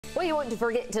Well, you won't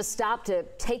forget to stop to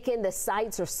take in the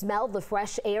sights or smell the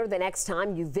fresh air the next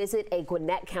time you visit a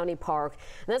Gwinnett County park.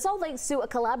 And that's all thanks to a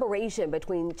collaboration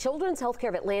between Children's Healthcare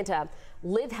of Atlanta,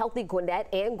 Live Healthy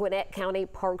Gwinnett, and Gwinnett County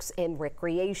Parks and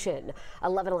Recreation.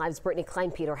 11 Alive's Brittany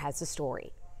Kleinpeter has the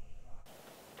story.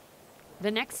 The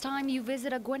next time you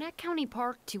visit a Gwinnett County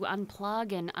park to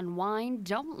unplug and unwind,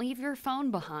 don't leave your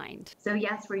phone behind. So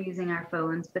yes, we're using our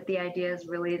phones, but the idea is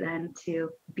really then to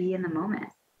be in the moment.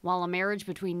 While a marriage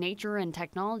between nature and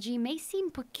technology may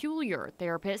seem peculiar,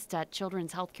 therapists at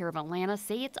Children's Healthcare of Atlanta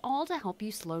say it's all to help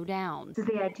you slow down. So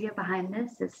the idea behind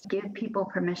this is to give people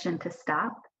permission to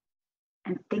stop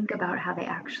and think about how they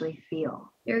actually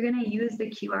feel. They're going to use the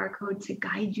QR code to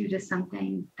guide you to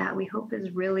something that we hope is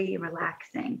really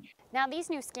relaxing. Now, these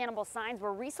new scannable signs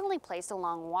were recently placed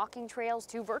along walking trails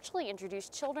to virtually introduce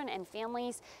children and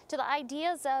families to the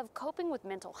ideas of coping with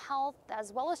mental health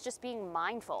as well as just being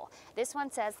mindful. This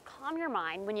one says, calm your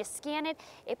mind. When you scan it,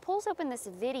 it pulls open this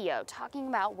video talking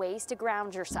about ways to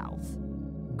ground yourself.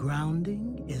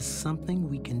 Grounding is something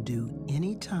we can do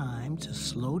anytime to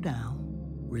slow down,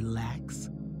 relax,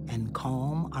 and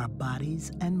calm our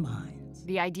bodies and minds.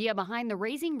 The idea behind the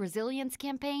Raising Resilience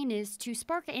campaign is to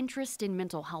spark interest in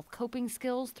mental health coping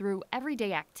skills through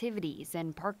everyday activities,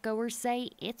 and park goers say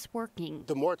it's working.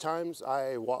 The more times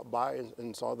I walked by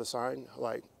and saw the sign,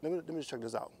 like, let me just check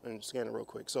this out and scan it real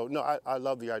quick. So no, I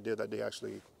love the idea that they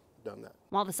actually done that.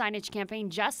 While the signage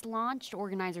campaign just launched,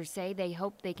 organizers say they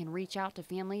hope they can reach out to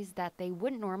families that they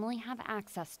wouldn't normally have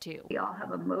access to. We all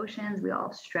have emotions, we all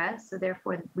have stress, so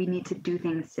therefore we need to do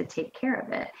things to take care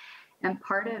of it. And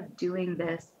part of doing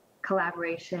this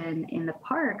collaboration in the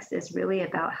parks is really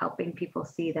about helping people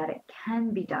see that it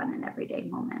can be done in everyday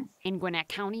moments. In Gwinnett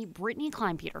County, Brittany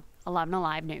Kleinpeter, 11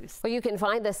 Alive News. Well, you can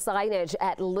find the signage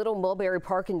at Little Mulberry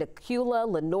Park in Decula,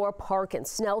 Lenore Park in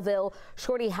Snellville,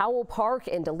 Shorty Howell Park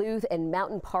in Duluth, and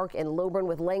Mountain Park in Lilburn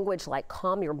with language like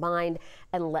calm your mind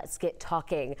and let's get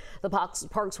talking. The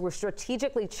parks were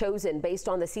strategically chosen based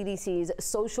on the CDC's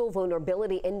Social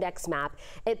Vulnerability Index map.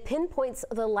 It pinpoints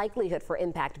the likelihood for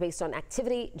impact based on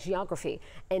activity, geography,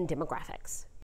 and demographics.